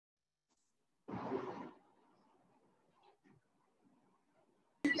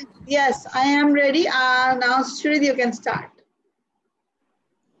Yes, I am ready. Now, Shrid, you can start.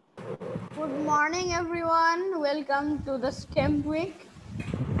 Good morning, everyone. Welcome to the STEM week.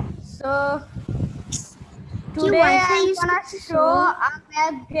 So today I'm gonna show a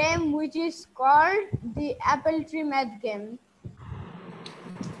math game which is called the apple tree math game.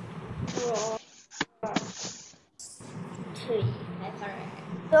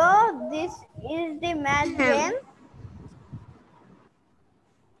 So this is the math game.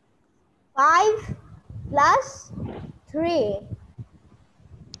 5 plus 3.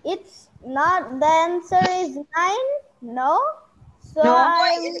 It's not, the answer is 9. No. So No,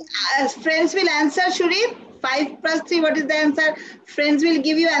 I'm friends will answer, Shrid. 5 plus 3, what is the answer? Friends will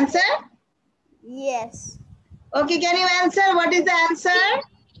give you answer. yes. Okay, can you answer? What is the answer?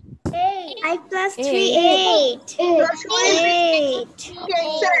 5 plus 3, 8. So, Shrid,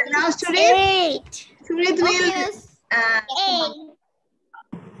 excellent. Now, Shrid, 8. Shrid will. Yes.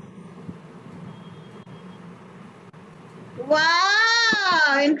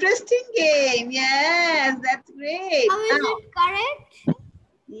 Wow, interesting game. Yes, that's great. How is it correct?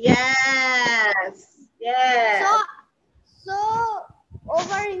 Yes, yes. So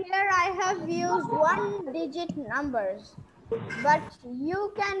over here I have used 1-digit numbers, but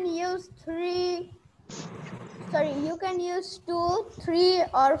you can use you can use 2, 3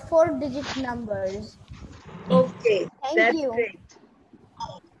 or 4-digit numbers. Okay, Thank that's you. great.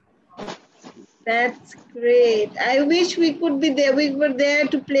 That's great. I wish we could be there. We were there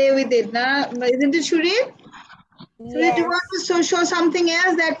to play with it. Nah? Isn't it, Shuri? Shuri, do you want to show something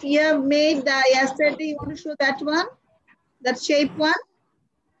else that you have made yesterday? You want to show that one? That shape one?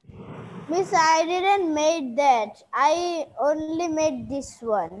 Miss, I didn't make that. I only made this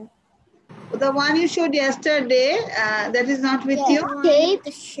one. The one you showed yesterday, that is not with you?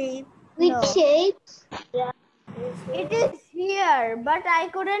 The shape. Which shape? It is here, but I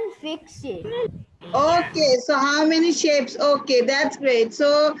couldn't fix it. Okay, so how many shapes? Okay, that's great.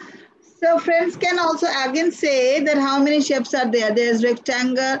 So friends can also again say that how many shapes are there. There's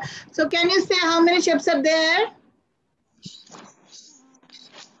rectangle. So can you say how many shapes are there?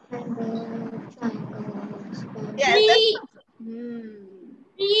 Yes.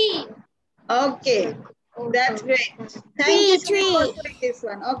 Three. Okay, that's great. Thank you so much for doing this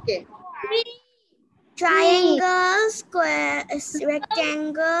one. Okay. Triangle, square,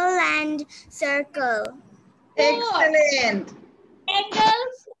 rectangle, and circle. Excellent.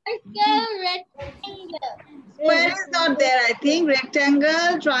 Square is not there, I think.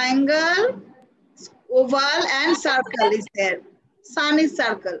 Rectangle, triangle, oval, and circle is there. Sun is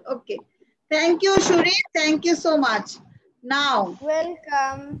circle. Okay. Thank you, Shuri. Thank you so much. Now,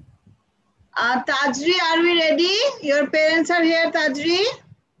 Welcome. Tajri, are we ready? Your parents are here, Tajri.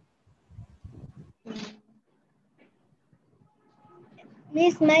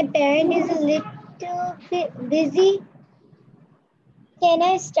 Miss, my parent is a little bit busy. Can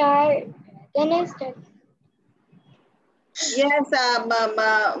I start? Yes,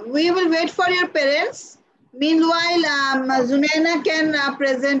 we will wait for your parents. Meanwhile, Zunaina can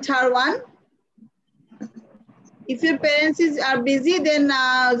present her one. If your parents are busy, then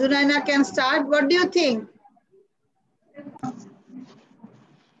Zunaina can start. What do you think?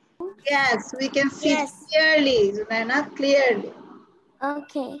 Yes, we can see clearly, Zunaina, clearly.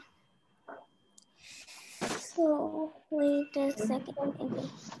 Okay. So, wait a second.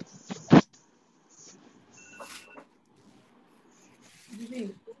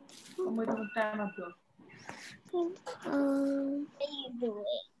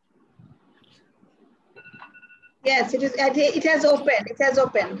 Yes, it is. It has opened. It has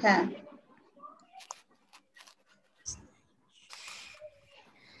opened. Huh?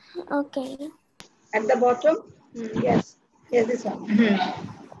 Okay. At the bottom. Yes. Yes, this one.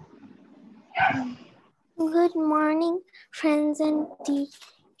 Good morning, friends and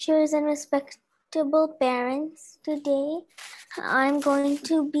teachers and respectable parents. Today, I'm going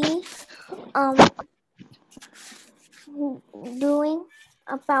to be doing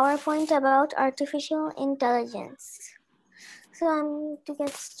a PowerPoint about artificial intelligence. So I'm to get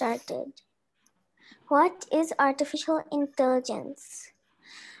started. What is artificial intelligence?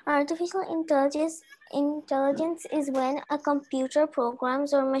 Artificial intelligence is when a computer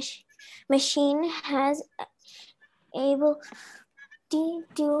programs or machine has able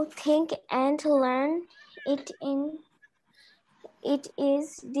to think and learn. It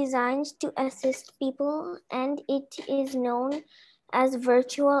is designed to assist people, and it is known as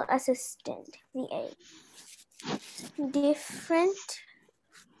virtual assistant, VA. Different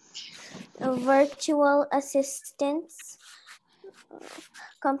virtual assistants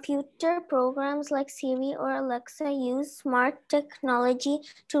Computer programs like Siri or Alexa use smart technology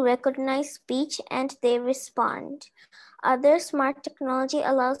to recognize speech and they respond. Other smart technology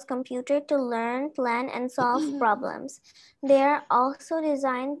allows computer to learn, plan, and solve problems. They are also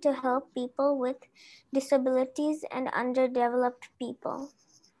designed to help people with disabilities and underdeveloped people.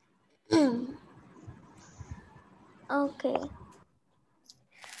 Okay.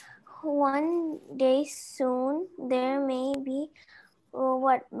 One day soon, there may be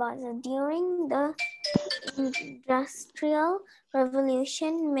what was it? During the Industrial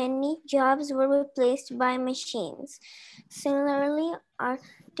Revolution, many jobs were replaced by machines. Similarly,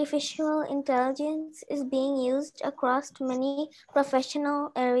 artificial intelligence is being used across many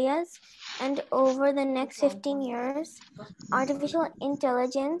professional areas, and over the next 15 years, artificial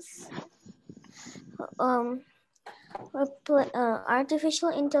intelligence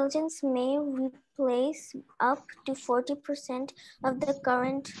may replace up to 40% of the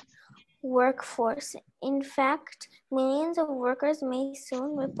current workforce. In fact, millions of workers may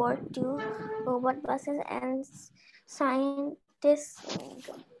soon report to robot bosses and scientists.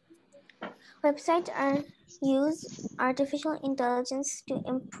 Websites use artificial intelligence to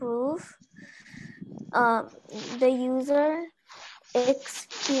improve the user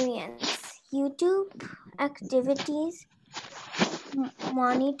experience. YouTube activities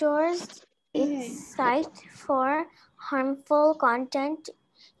monitors its site for harmful content.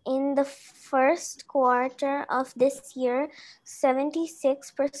 In the first quarter of this year,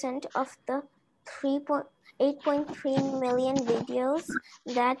 76% of the 8.3 million videos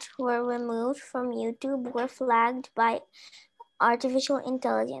that were removed from YouTube were flagged by artificial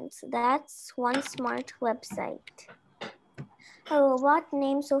intelligence. That's one smart website. A robot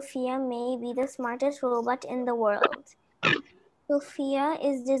named Sophia may be the smartest robot in the world. Sophia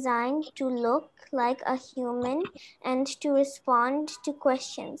is designed to look like a human and to respond to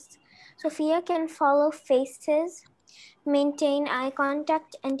questions. Sophia can follow faces, maintain eye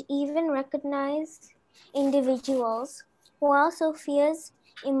contact, and even recognize individuals. While Sophia's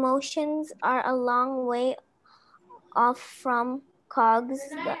emotions are a long way off from cogs,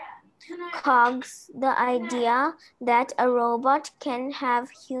 the idea that a robot can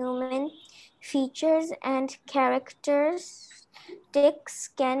have human features and characteristics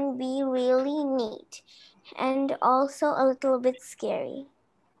can be really neat and also a little bit scary.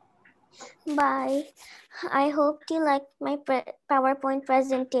 Bye. I hope you liked my PowerPoint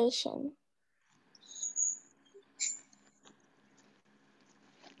presentation.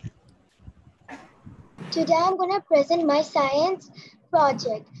 Today I'm going to present my science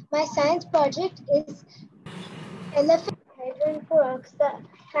project. My science project is elephant hydrogen peroxide,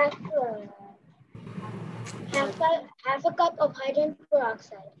 half a cup of hydrogen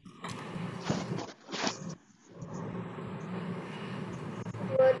peroxide.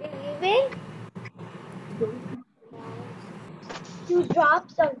 What are you leaving? 2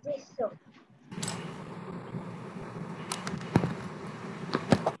 drops of this soap.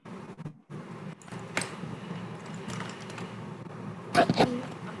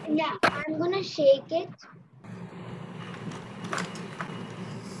 Yeah, I'm gonna shake it.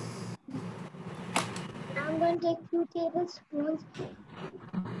 I'm gonna take 2 tablespoons.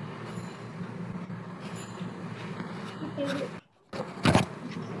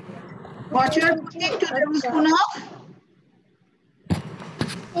 What you are putting 2 tablespoons of?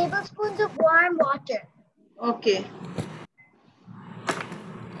 Tablespoons of warm water. Okay.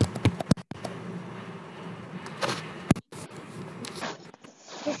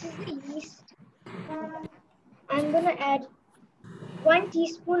 This is the yeast. I'm gonna add 1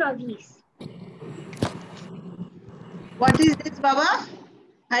 teaspoon of yeast. What is this, Baba?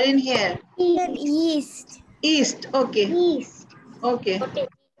 I didn't hear. Yeast. Yeast. Okay. Yeast. Okay.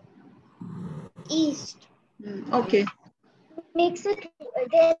 Yeast. Okay. Mix it.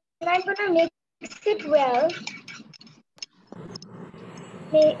 Then I'm gonna mix it well.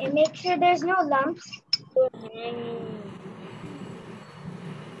 Make sure there's no lumps.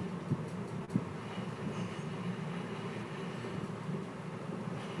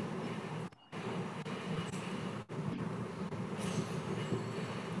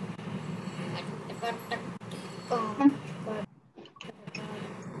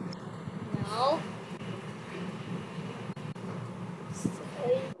 No.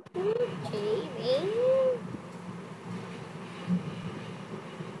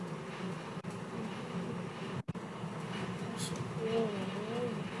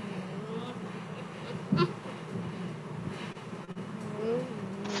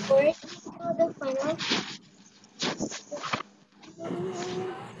 Pour it into the funnel.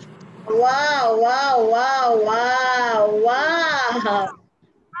 Wow, wow, wow, wow, wow.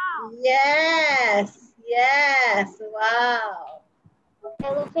 Yes, yes, wow.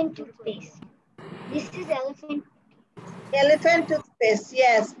 Elephant toothpaste. This is elephant. Elephant toothpaste,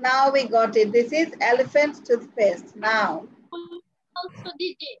 yes, now we got it. This is elephant toothpaste, now. Also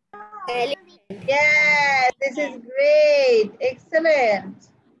did it. Yes, this is great, excellent.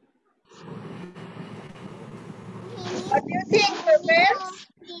 What do you think, friends?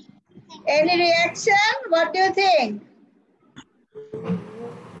 Any reaction? What do you think?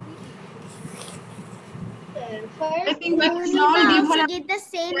 I First, think we can all Sunita give also her a did the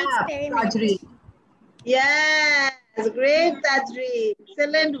same clap, experiment. Rajri. Yes, great, Tajri.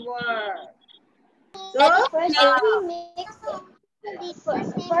 Excellent work. So, first we mix it.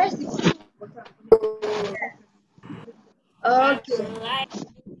 First, okay.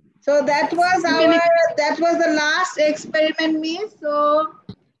 So You can that was the last experiment, Miss. So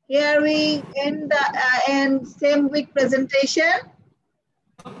here we end the end same week presentation.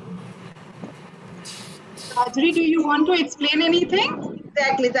 Rajri, do you want to explain anything?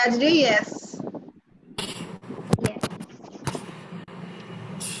 Exactly, Tajri. Yes. yes.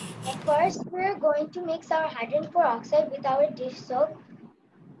 First, we're going to mix our hydrogen peroxide with our dish soap.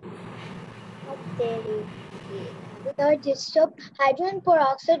 With our dish soap, hydrogen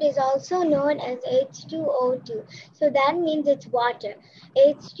peroxide is also known as H2O2. So that means it's water.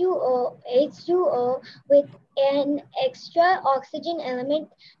 H2O with an extra oxygen element.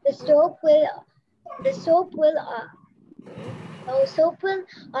 The soap will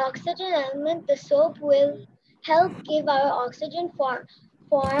oxygen element. The soap will help give our oxygen form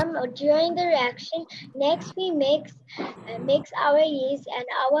during the reaction. Next, we mix our yeast and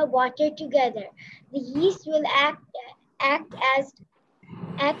our water together. The yeast will act as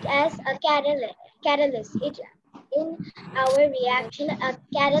a catalyst. In our reaction, a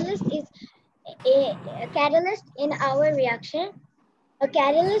catalyst in our reaction. A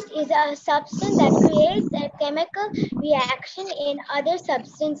catalyst is a substance that creates a chemical reaction in other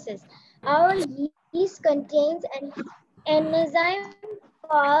substances. Our yeast contains an enzyme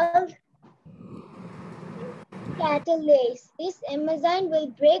called catalase. This enzyme will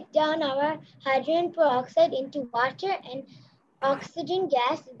break down our hydrogen peroxide into water and oxygen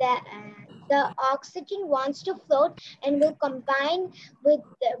gas. The oxygen wants to float and will combine with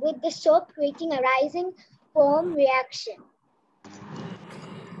the soap, creating a rising foam reaction.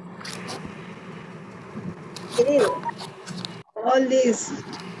 Okay. All these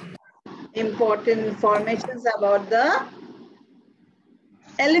important informations about the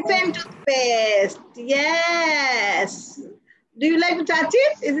elephant toothpaste. Yes. Do you like to touch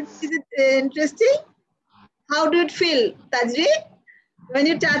it? Is it interesting? How do it feel, Tajri? When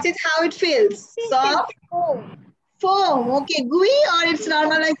you touch it, how it feels? Soft? Foam. Foam. Okay, gooey or it's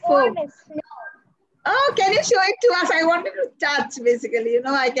normal like foam? Form is snow. Oh, can you show it to us? I wanted to touch basically. You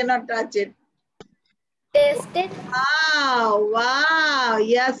know, I cannot touch it. Taste it. Wow, wow.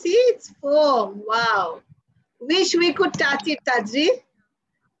 Yeah, see, it's foam. Wow. Wish we could touch it, Tajri.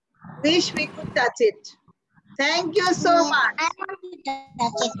 Wish we could touch it. Thank you so much. I want to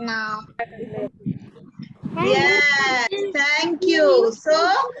touch it now. Yes, thank you. So,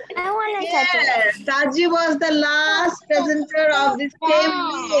 I want to touch here, it. Taji was the last presenter of this same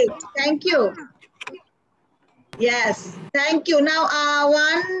week. Thank you. Yes, thank you. Now,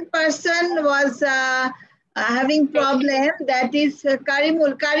 one person was having problem. That is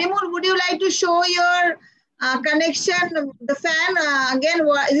Karimul. Karimul, would you like to show your connection, the fan again?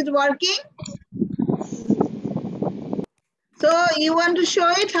 Is it working? So you want to show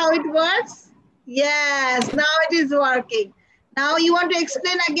it how it works? Yes, now it is working. Now you want to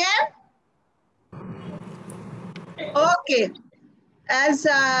explain again? Okay. As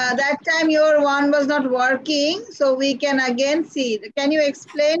that time your one was not working, so we can again see. Can you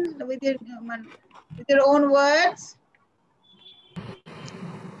explain with your own words?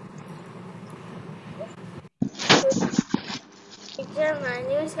 Teacher, my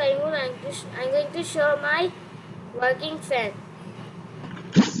name is Karimul. I'm going to show my working fan.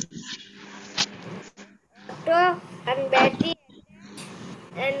 Auto and battery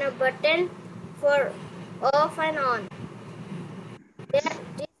and a button for off and on. That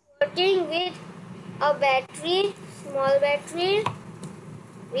is working with a battery, small battery,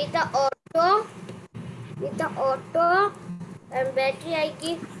 with the auto and battery. I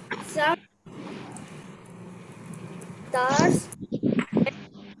give some stars,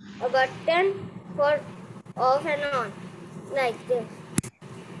 a button for off and on, like this.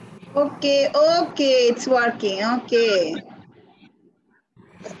 Okay, okay, it's working. Okay.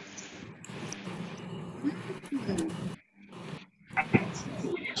 Hmm.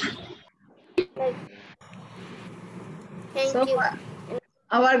 Like, thank So you.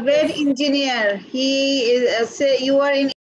 our great engineer. He is. Say you are in